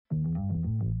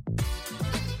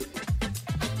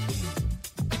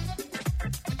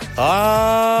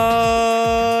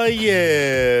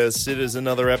Yes, it is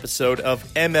another episode of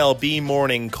MLB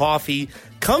Morning Coffee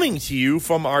coming to you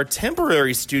from our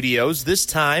temporary studios, this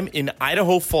time in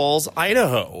Idaho Falls,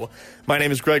 Idaho. My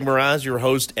name is Greg Moraz, your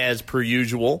host as per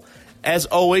usual. As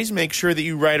always, make sure that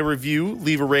you write a review,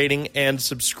 leave a rating, and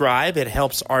subscribe. It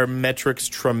helps our metrics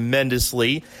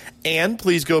tremendously. And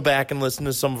please go back and listen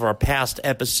to some of our past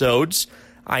episodes.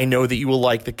 I know that you will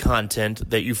like the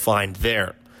content that you find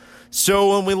there.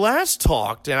 So when we last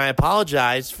talked, and I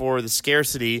apologize for the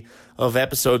scarcity of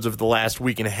episodes of the last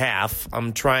week and a half,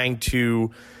 I'm trying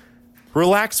to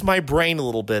relax my brain a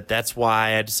little bit. That's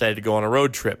why I decided to go on a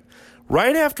road trip.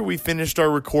 Right after we finished our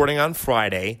recording on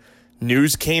Friday,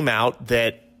 news came out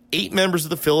that 8 members of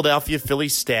the Philadelphia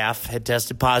Phillies staff had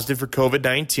tested positive for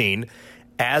COVID-19,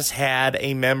 as had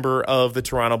a member of the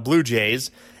Toronto Blue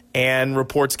Jays, and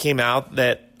reports came out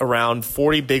that around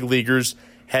 40 big leaguers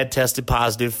had tested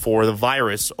positive for the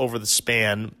virus over the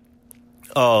span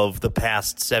of the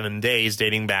past 7 days,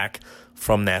 dating back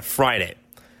from that Friday.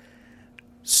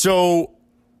 So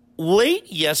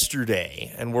late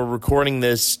yesterday, and we're recording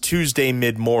this Tuesday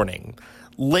mid-morning,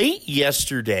 late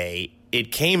yesterday,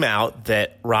 it came out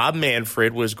that Rob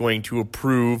Manfred was going to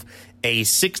approve a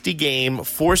 60-game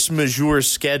force majeure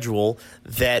schedule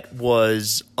that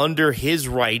was under his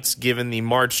rights given the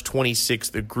March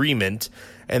 26th agreement,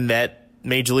 and that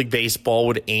Major League Baseball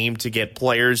would aim to get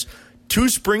players to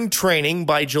spring training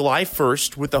by July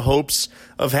 1st with the hopes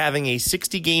of having a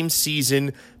 60-game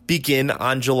season begin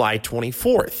on July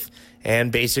 24th.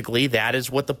 And basically, that is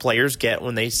what the players get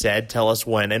when they said, tell us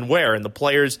when and where. And the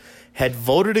players had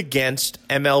voted against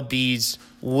MLB's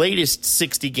latest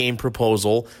 60-game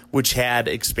proposal, which had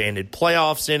expanded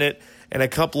playoffs in it and a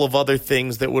couple of other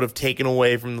things that would have taken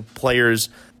away from the players'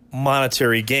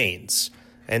 monetary gains.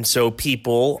 And so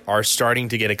people are starting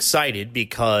to get excited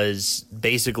because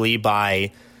basically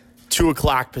by 2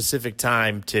 o'clock Pacific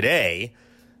time today,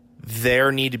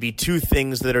 there need to be 2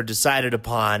 things that are decided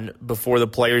upon before the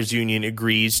Players Union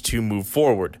agrees to move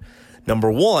forward.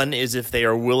 Number 1 is if they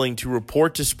are willing to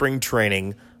report to spring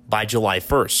training by July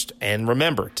 1st. And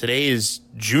remember, today is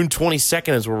June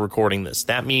 22nd as we're recording this.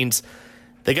 That means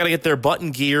they got to get their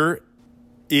button gear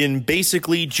in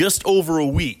basically just over a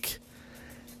week.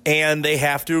 And they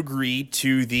have to agree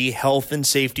to the health and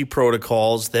safety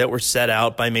protocols that were set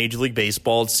out by Major League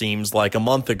Baseball, it seems like a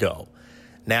month ago.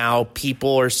 Now,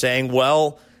 people are saying,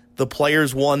 well, the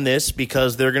players won this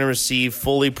because they're going to receive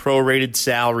fully prorated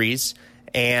salaries,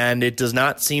 and it does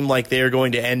not seem like they're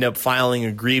going to end up filing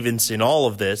a grievance in all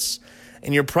of this.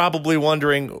 And you're probably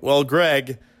wondering, well,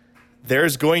 Greg,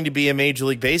 there's going to be a Major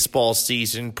League Baseball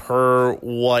season per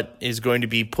what is going to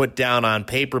be put down on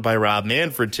paper by Rob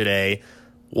Manfred today.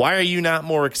 Why are you not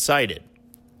more excited?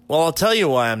 Well, I'll tell you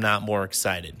why I'm not more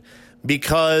excited.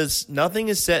 Because nothing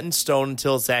is set in stone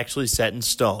until it's actually set in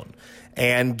stone.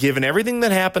 And given everything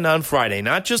that happened on Friday,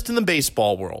 not just in the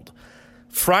baseball world,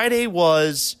 Friday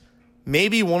was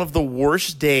maybe one of the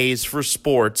worst days for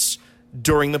sports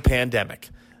during the pandemic.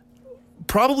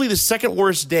 Probably the second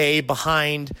worst day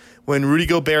behind when Rudy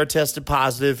Gobert tested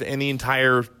positive and the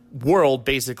entire world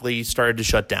basically started to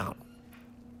shut down.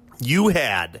 You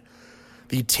had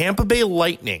the Tampa Bay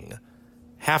Lightning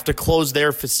have to close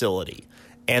their facility.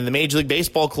 And the Major League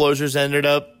Baseball closures ended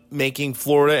up making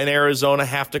Florida and Arizona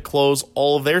have to close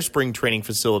all of their spring training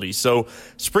facilities. So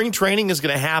spring training is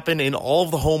going to happen in all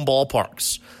of the home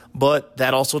ballparks. But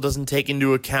that also doesn't take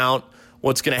into account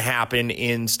what's going to happen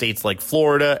in states like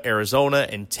Florida, Arizona,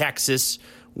 and Texas,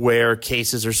 where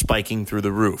cases are spiking through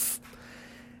the roof.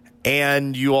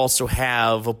 And you also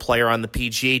have a player on the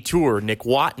PGA Tour, Nick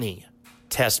Watney,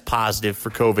 test positive for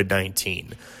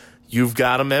COVID-19. You've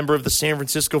got a member of the San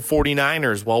Francisco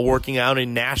 49ers while working out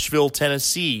in Nashville,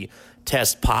 Tennessee,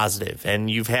 test positive. And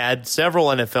you've had several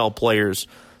NFL players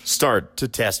start to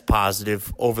test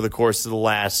positive over the course of the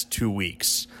last 2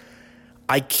 weeks.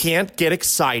 I can't get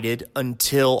excited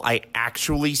until I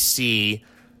actually see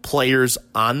players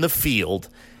on the field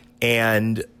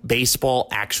and baseball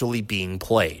actually being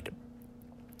played.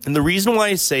 And the reason why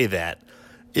I say that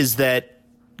is that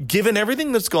given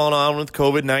everything that's gone on with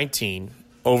COVID-19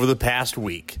 over the past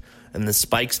week and the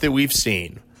spikes that we've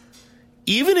seen,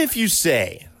 even if you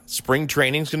say spring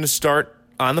training is going to start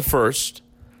on the 1st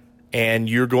and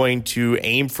you're going to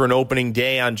aim for an opening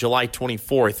day on July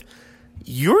 24th,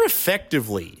 you're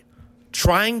effectively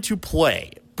trying to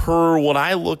play, per what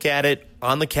I look at it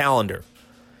on the calendar,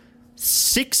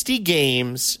 60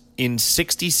 games in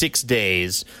 66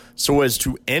 days so as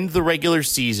to end the regular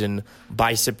season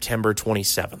by September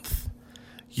 27th.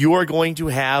 You are going to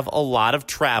have a lot of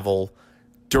travel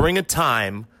during a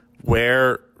time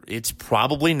where it's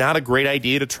probably not a great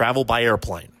idea to travel by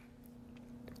airplane.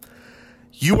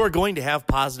 You are going to have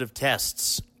positive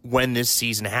tests when this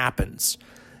season happens.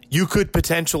 You could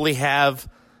potentially have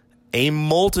a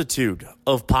multitude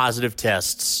of positive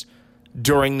tests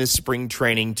during the spring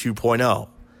training 2.0.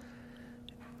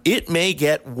 It may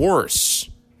get worse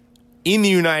in the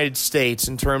United States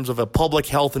in terms of a public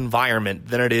health environment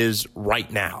than it is right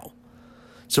now.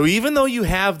 So even though you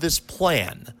have this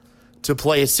plan to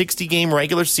play a 60-game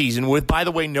regular season with, by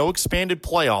the way, no expanded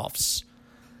playoffs,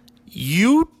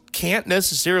 you can't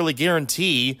necessarily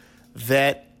guarantee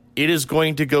that it is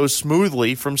going to go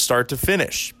smoothly from start to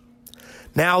finish.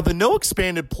 Now, the no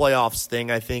expanded playoffs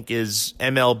thing, I think, is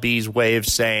MLB's way of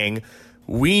saying,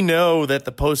 we know that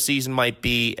the postseason might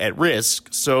be at risk,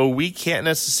 so we can't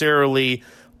necessarily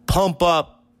pump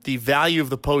up the value of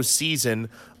the postseason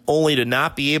only to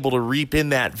not be able to reap in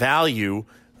that value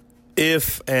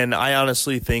if, and I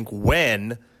honestly think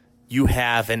when, you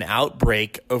have an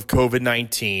outbreak of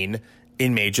COVID-19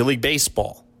 in Major League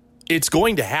Baseball. It's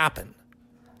going to happen.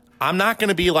 I'm not going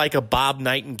to be like a Bob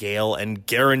Nightingale and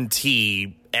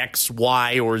guarantee X,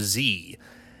 Y, or Z.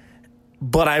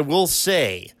 But I will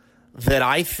say that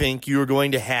I think you're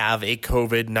going to have a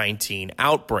COVID-19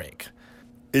 outbreak.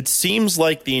 It seems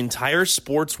like the entire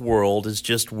sports world is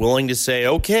just willing to say,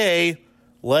 okay,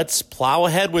 let's plow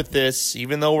ahead with this,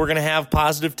 even though we're going to have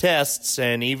positive tests,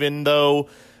 and even though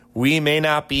we may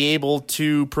not be able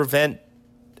to prevent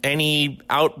any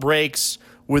outbreaks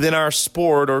within our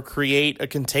sport or create a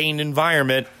contained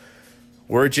environment,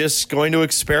 we're just going to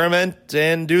experiment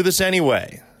and do this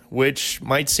anyway, which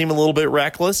might seem a little bit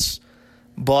reckless,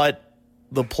 but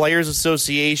the Players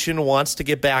Association wants to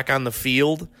get back on the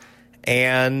field,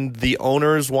 and the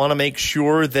owners want to make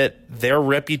sure that their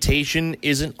reputation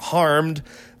isn't harmed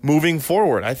moving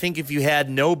forward. I think if you had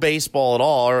no baseball at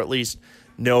all, or at least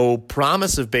no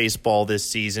promise of baseball this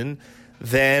season,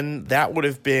 then that would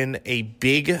have been a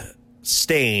big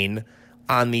stain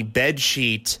on the bed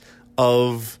sheet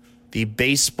of the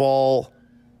baseball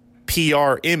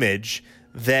PR image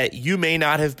that you may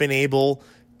not have been able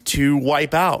to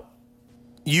wipe out.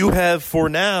 You have, for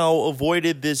now,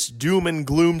 avoided this doom and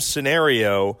gloom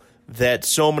scenario that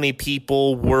so many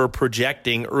people were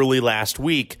projecting early last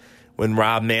week when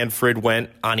Rob Manfred went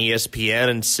on ESPN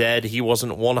and said he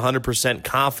wasn't 100%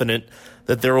 confident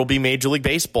that there will be Major League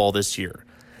Baseball this year.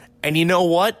 And you know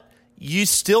what? You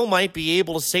still might be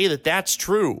able to say that that's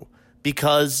true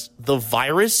because the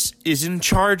virus is in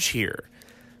charge here.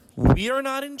 We are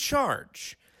not in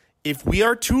charge. If we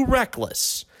are too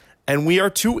reckless and we are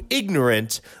too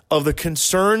ignorant of the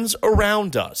concerns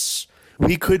around us,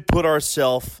 we could put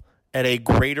ourselves at a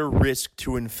greater risk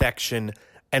to infection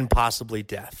and possibly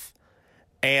death.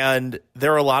 And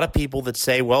there are a lot of people that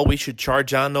say, well, we should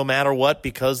charge on no matter what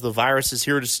because the virus is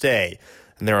here to stay.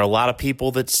 And there are a lot of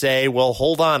people that say, well,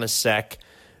 hold on a sec.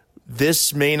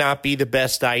 This may not be the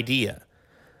best idea.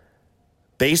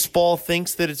 Baseball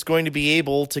thinks that it's going to be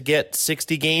able to get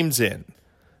 60 games in.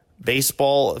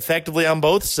 Baseball, effectively on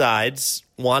both sides,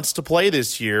 wants to play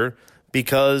this year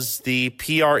because the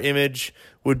PR image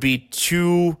would be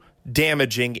too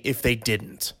damaging if they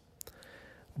didn't.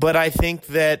 But I think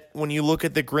that when you look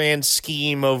at the grand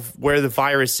scheme of where the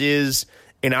virus is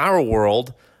in our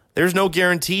world, there's no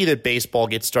guarantee that baseball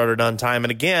gets started on time.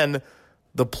 And again,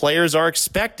 the players are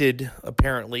expected,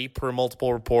 apparently, per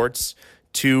multiple reports,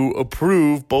 to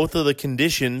approve both of the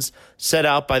conditions set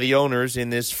out by the owners in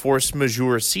this force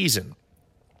majeure season.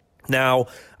 Now,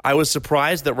 I was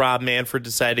surprised that Rob Manfred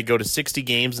decided to go to 60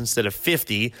 games instead of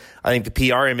 50. I think the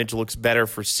PR image looks better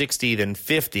for 60 than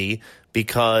 50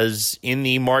 because in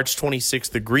the March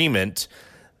 26th agreement,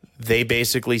 they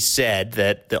basically said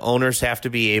that the owners have to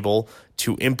be able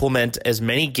to implement as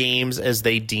many games as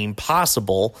they deem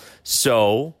possible.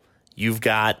 So you've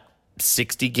got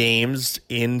 60 games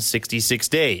in 66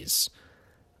 days.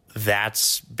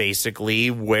 That's basically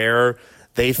where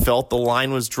they felt the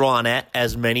line was drawn at,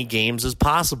 as many games as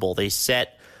possible. They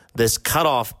set this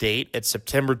cutoff date at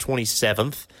September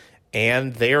 27th,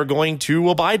 and they are going to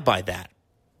abide by that.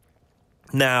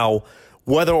 Now,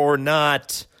 whether or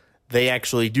not they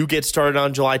actually do get started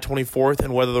on July 24th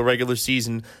and whether the regular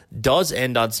season does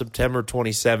end on September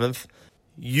 27th,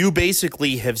 you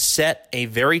basically have set a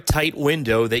very tight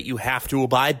window that you have to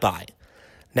abide by.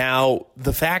 Now,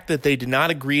 the fact that they did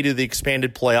not agree to the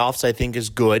expanded playoffs, I think, is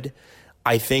good.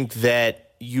 I think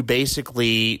that you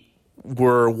basically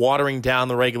were watering down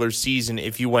the regular season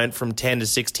if you went from 10 to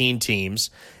 16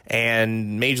 teams,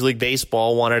 and Major League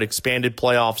Baseball wanted expanded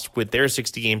playoffs with their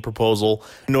 60-game proposal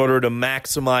in order to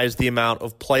maximize the amount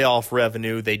of playoff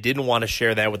revenue. They didn't want to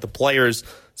share that with the players,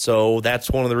 So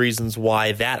that's one of the reasons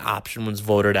why that option was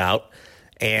voted out.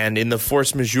 And in the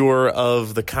force majeure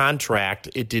of the contract,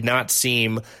 it did not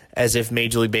seem as if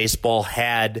Major League Baseball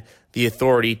had the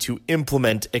authority to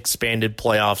implement expanded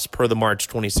playoffs per the March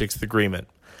 26th agreement.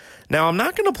 Now, I'm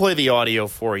not going to play the audio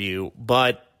for you,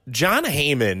 but Jon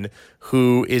Heyman,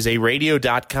 who is a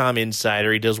Radio.com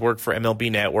insider, he does work for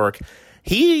MLB Network,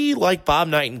 he, like Bob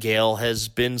Nightingale, has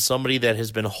been somebody that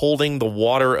has been holding the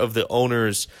water of the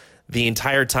owners the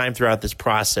entire time throughout this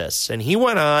process. And he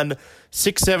went on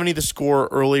 670 The Score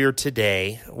earlier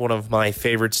today, one of my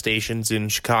favorite stations in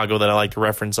Chicago that I like to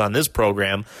reference on this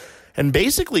program, and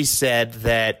basically said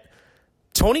that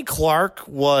Tony Clark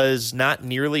was not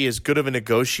nearly as good of a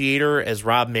negotiator as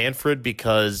Rob Manfred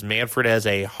because Manfred has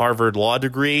a Harvard law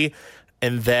degree,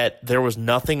 and that there was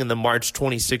nothing in the March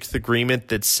 26th agreement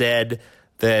that said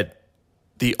that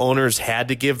the owners had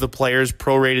to give the players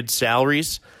prorated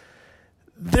salaries.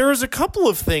 There's a couple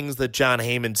of things that Jon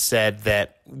Heyman said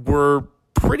that were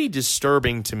pretty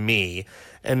disturbing to me,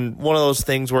 and one of those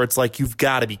things where it's like, you've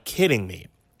got to be kidding me.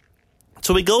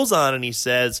 So he goes on and he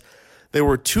says there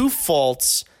were two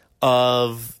faults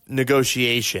of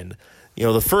negotiation.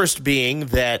 The first being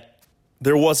that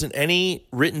there wasn't any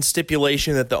written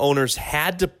stipulation that the owners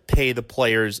had to pay the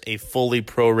players a fully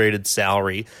prorated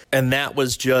salary, and that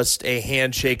was just a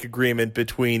handshake agreement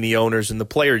between the owners and the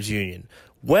players' union.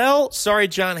 Well, sorry,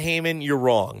 Jon Heyman, you're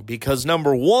wrong, because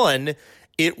number one,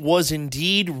 it was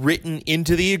indeed written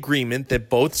into the agreement that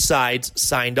both sides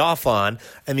signed off on,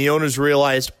 and the owners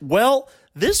realized, well,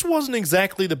 this wasn't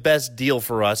exactly the best deal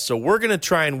for us, so we're going to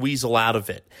try and weasel out of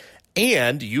it.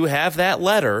 And you have that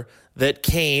letter that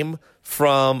came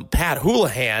from Pat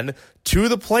Houlihan to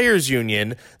the players'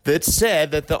 union that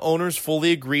said that the owners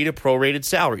fully agree to prorated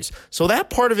salaries. So that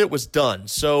part of it was done.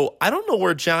 So I don't know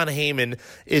where Jon Heyman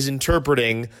is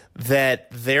interpreting that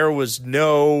there was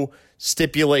no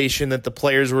stipulation that the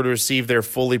players were to receive their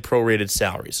fully prorated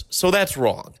salaries. So that's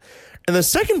wrong. And the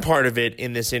second part of it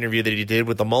in this interview that he did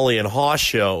with the Mully and Haw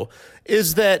show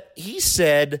is that he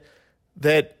said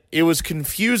that it was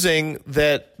confusing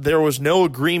that there was no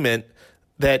agreement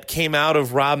that came out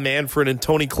of Rob Manfred and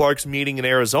Tony Clark's meeting in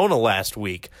Arizona last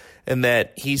week, and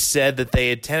that he said that they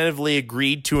had tentatively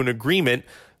agreed to an agreement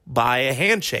by a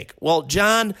handshake. Well,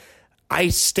 John, I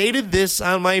stated this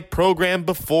on my program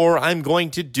before. I'm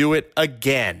going to do it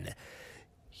again.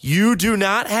 You do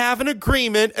not have an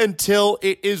agreement until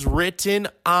it is written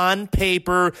on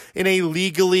paper in a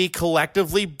legally,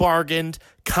 collectively bargained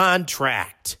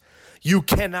contract. You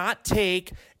cannot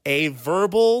take a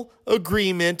verbal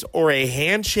agreement or a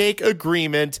handshake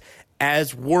agreement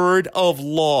as word of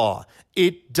law.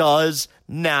 It does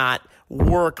not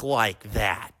work like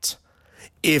that.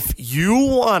 If you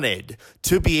wanted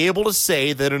to be able to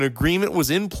say that an agreement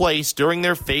was in place during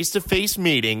their face-to-face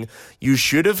meeting, you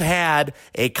should have had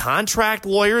a contract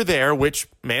lawyer there, which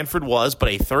Manfred was, but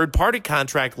a third-party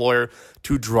contract lawyer,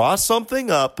 to draw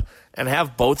something up and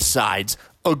have both sides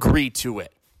agree to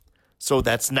it. So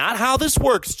that's not how this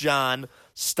works, John.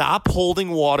 Stop holding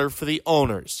water for the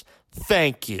owners.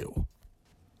 Thank you.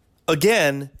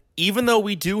 Again, even though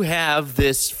we do have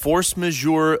this force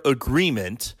majeure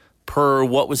agreement per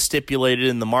what was stipulated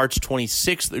in the March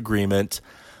 26th agreement,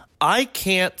 I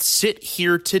can't sit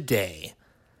here today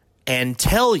and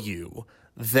tell you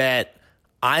that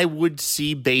I would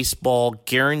see baseball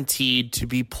guaranteed to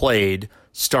be played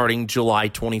starting July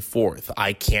 24th.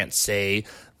 I can't say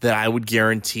that I would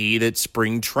guarantee that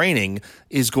spring training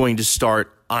is going to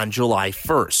start on July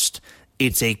 1st.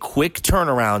 It's a quick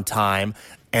turnaround time,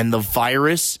 and the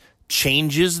virus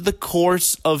changes the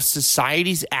course of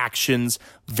society's actions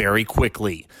very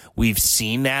quickly. We've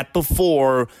seen that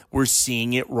before. We're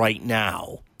seeing it right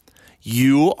now.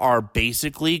 You are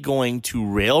basically going to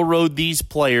railroad these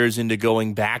players into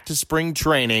going back to spring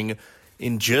training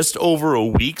in just over a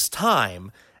week's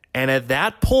time, and at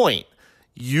that point,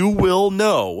 you will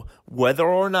know whether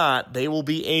or not they will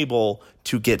be able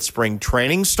to get spring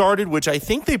training started, which I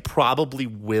think they probably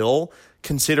will,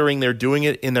 considering they're doing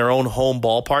it in their own home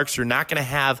ballparks. You're not going to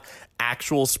have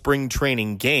actual spring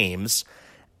training games,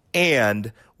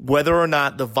 and whether or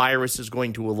not the virus is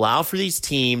going to allow for these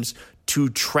teams to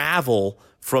travel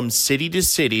from city to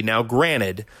city. Now,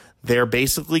 granted, they're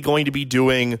basically going to be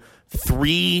doing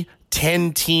 3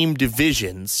 10-team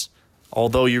divisions,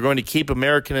 although you're going to keep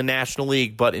American and National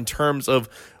League, but in terms of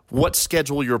what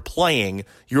schedule you're playing,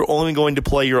 you're only going to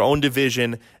play your own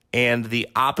division and the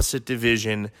opposite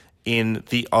division in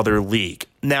the other league.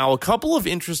 Now, a couple of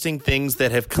interesting things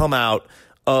that have come out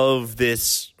of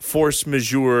this force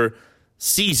majeure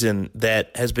season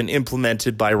that has been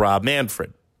implemented by Rob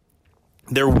Manfred.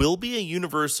 there will be a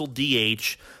universal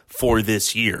DH for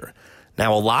this year.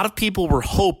 Now, a lot of people were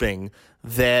hoping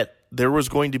that there was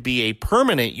going to be a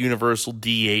permanent universal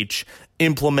DH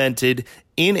implemented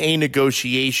in a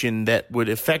negotiation that would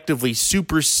effectively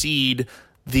supersede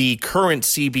the current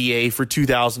CBA for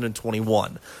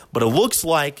 2021. But it looks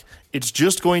like it's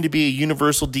just going to be a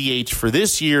universal DH for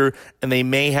this year, and they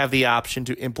may have the option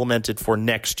to implement it for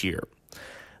next year.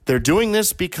 They're doing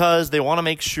this because they want to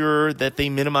make sure that they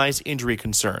minimize injury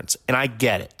concerns. And I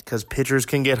get it, because pitchers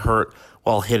can get hurt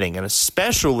while hitting, and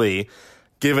especially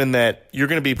given that you're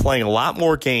going to be playing a lot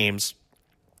more games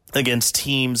against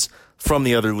teams from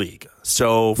the other league.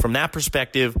 So from that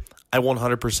perspective, I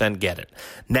 100% get it.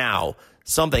 Now,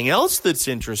 something else that's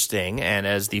interesting, and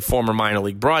as the former minor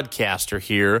league broadcaster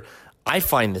here, I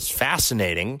find this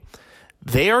fascinating.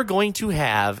 They are going to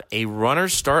have a runner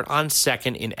start on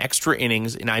second in extra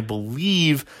innings, and I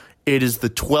believe it is the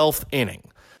 12th inning.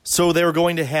 So they're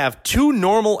going to have 2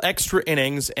 normal extra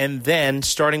innings, and then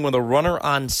starting with a runner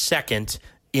on second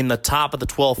in the top of the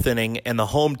 12th inning, and the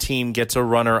home team gets a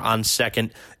runner on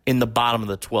second in the bottom of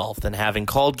the 12th. And having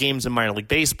called games in minor league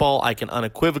baseball, I can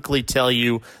unequivocally tell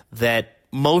you that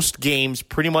most games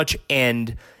pretty much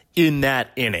end in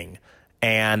that inning.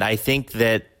 And I think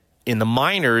that in the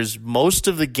minors, most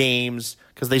of the games,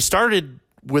 because they started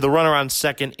with a runner on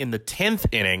second in the 10th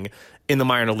inning in the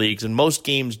minor leagues, and most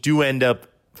games do end up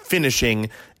finishing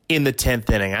in the 10th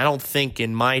inning. I don't think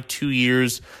in my 2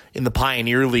 years in the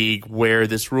Pioneer League where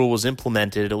this rule was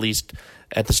implemented, at least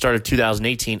at the start of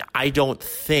 2018, I don't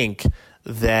think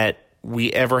that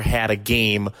we ever had a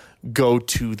game go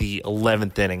to the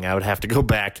 11th inning. I would have to go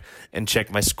back and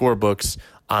check my scorebooks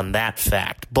on that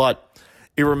fact. But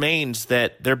it remains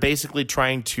that they're basically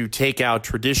trying to take out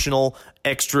traditional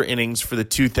extra innings for the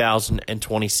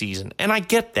 2020 season. And I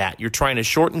get that. You're trying to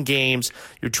shorten games.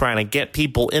 You're trying to get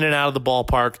people in and out of the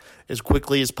ballpark as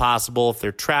quickly as possible. If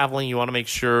they're traveling, you want to make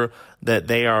sure that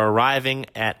they are arriving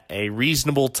at a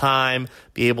reasonable time,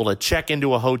 be able to check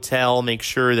into a hotel, make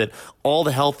sure that all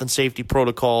the health and safety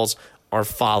protocols are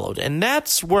followed. And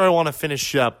that's where I want to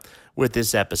finish up with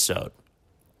this episode.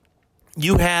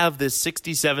 You have this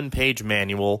 67-page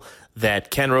manual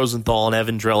that Ken Rosenthal and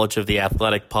Evan Drellich of The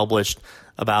Athletic published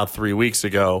about 3 weeks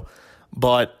ago.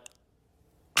 But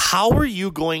how are you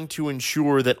going to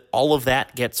ensure that all of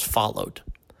that gets followed?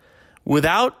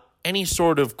 Without any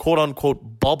sort of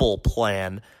quote-unquote bubble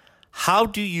plan, how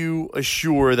do you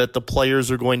assure that the players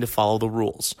are going to follow the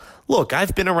rules? Look,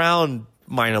 I've been around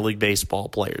minor league baseball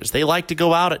players. They like to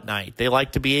go out at night. They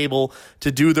like to be able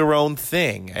to do their own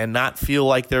thing and not feel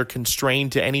like they're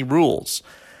constrained to any rules.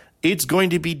 It's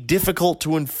going to be difficult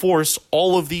to enforce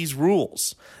all of these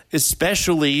rules,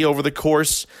 especially over the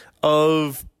course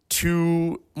of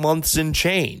 2 months and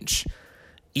change.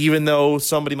 Even though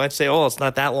somebody might say, oh, it's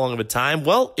not that long of a time.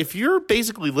 Well, if you're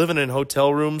basically living in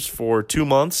hotel rooms for 2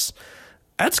 months,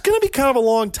 that's going to be kind of a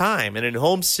long time. And in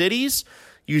home cities,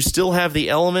 you still have the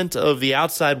element of the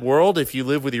outside world. If you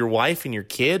live with your wife and your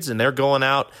kids and they're going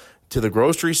out to the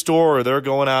grocery store or they're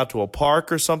going out to a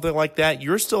park or something like that,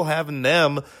 you're still having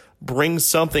them bring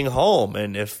something home.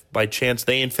 And if by chance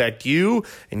they infect you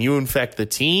and you infect the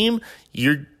team,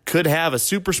 you could have a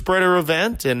super spreader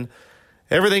event and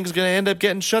everything's going to end up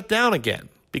getting shut down again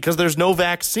because there's no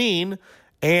vaccine.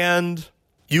 And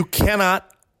you cannot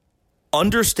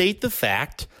understate the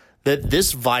fact that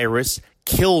this virus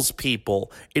kills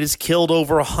people. It has killed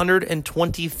over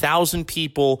 120,000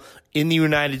 people in the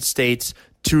United States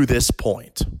to this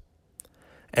point.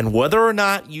 And whether or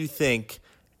not you think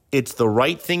it's the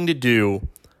right thing to do,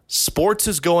 sports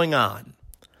is going on.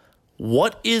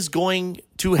 What is going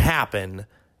to happen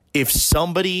if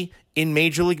somebody in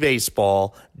Major League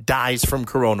Baseball dies from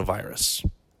coronavirus?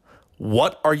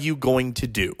 What are you going to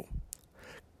do?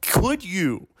 Could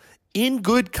you, in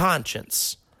good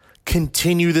conscience,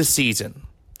 continue the season?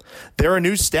 There are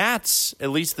new stats, at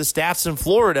least the stats in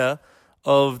Florida,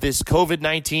 of this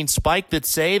COVID-19 spike that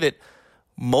say that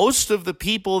most of the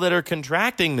people that are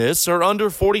contracting this are under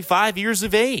 45 years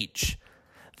of age.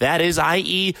 That is,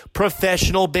 i.e.,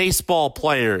 professional baseball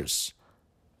players.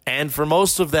 And for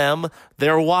most of them,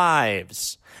 their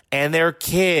wives and their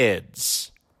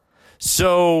kids.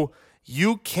 So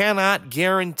you cannot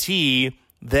guarantee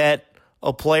that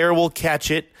a player will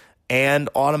catch it and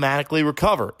automatically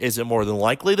recover. Is it more than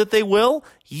likely that they will?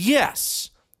 Yes.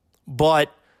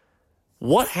 But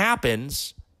what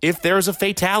happens if there's a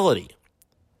fatality?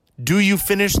 Do you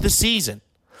finish the season?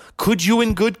 Could you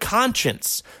in good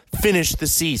conscience finish the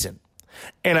season?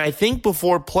 And I think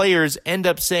before players end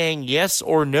up saying yes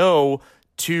or no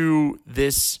to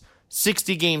this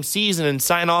 60-game season and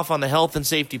sign off on the health and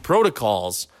safety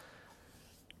protocols,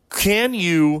 Can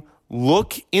you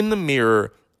look in the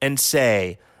mirror and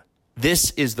say, this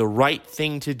is the right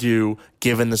thing to do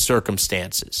given the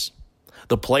circumstances?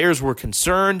 The players were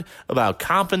concerned about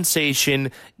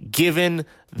compensation given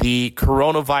the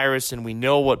coronavirus, and we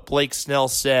know what Blake Snell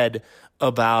said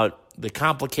about the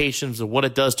complications of what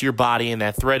it does to your body, and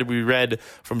that thread we read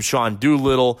from Sean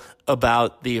Doolittle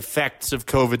about the effects of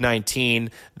COVID-19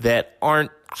 that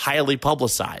aren't highly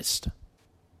publicized.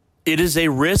 It is a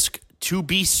risk to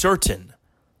be certain,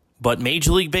 but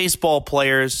Major League Baseball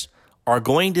players are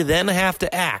going to then have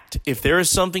to act if there is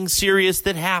something serious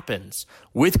that happens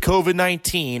with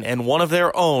COVID-19 and one of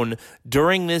their own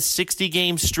during this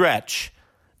 60-game stretch.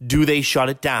 Do they shut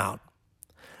it down?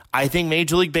 I think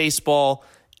Major League Baseball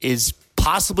is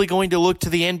possibly going to look to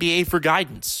the NBA for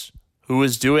guidance, who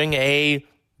is doing a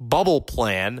bubble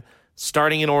plan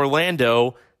starting in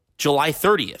Orlando July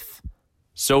 30th.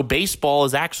 So baseball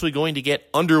is actually going to get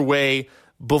underway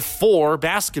before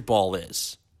basketball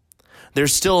is.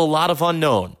 There's still a lot of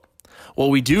unknown.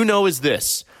 What we do know is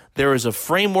this: there is a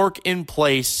framework in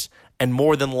place, and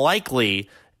more than likely,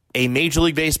 a Major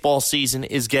League Baseball season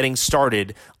is getting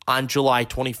started on July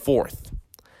 24th.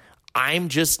 I'm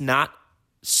just not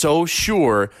so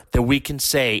sure that we can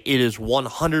say it is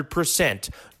 100%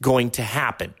 going to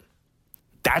happen.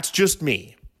 That's just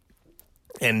me.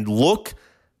 And look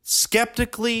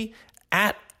skeptically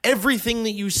at everything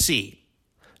that you see.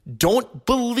 Don't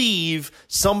believe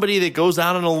somebody that goes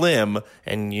out on a limb,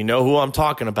 and you know who I'm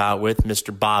talking about with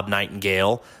Mr. Bob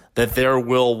Nightingale, that there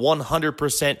will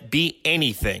 100% be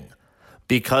anything.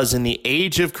 Because in the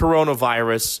age of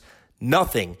coronavirus,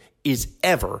 nothing is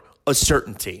ever a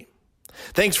certainty.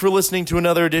 Thanks for listening to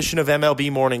another edition of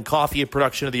MLB Morning Coffee, a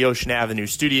production of the Ocean Avenue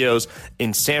Studios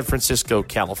in San Francisco,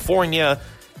 California.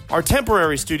 Our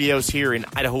temporary studios here in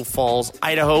Idaho Falls,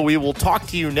 Idaho. We will talk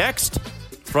to you next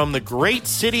from the great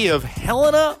city of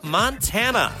Helena,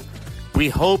 Montana. We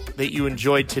hope that you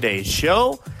enjoyed today's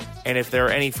show, and if there are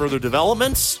any further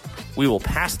developments, we will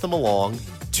pass them along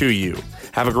to you.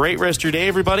 Have a great rest of your day,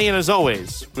 everybody, and as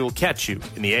always, we will catch you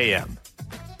in the AM.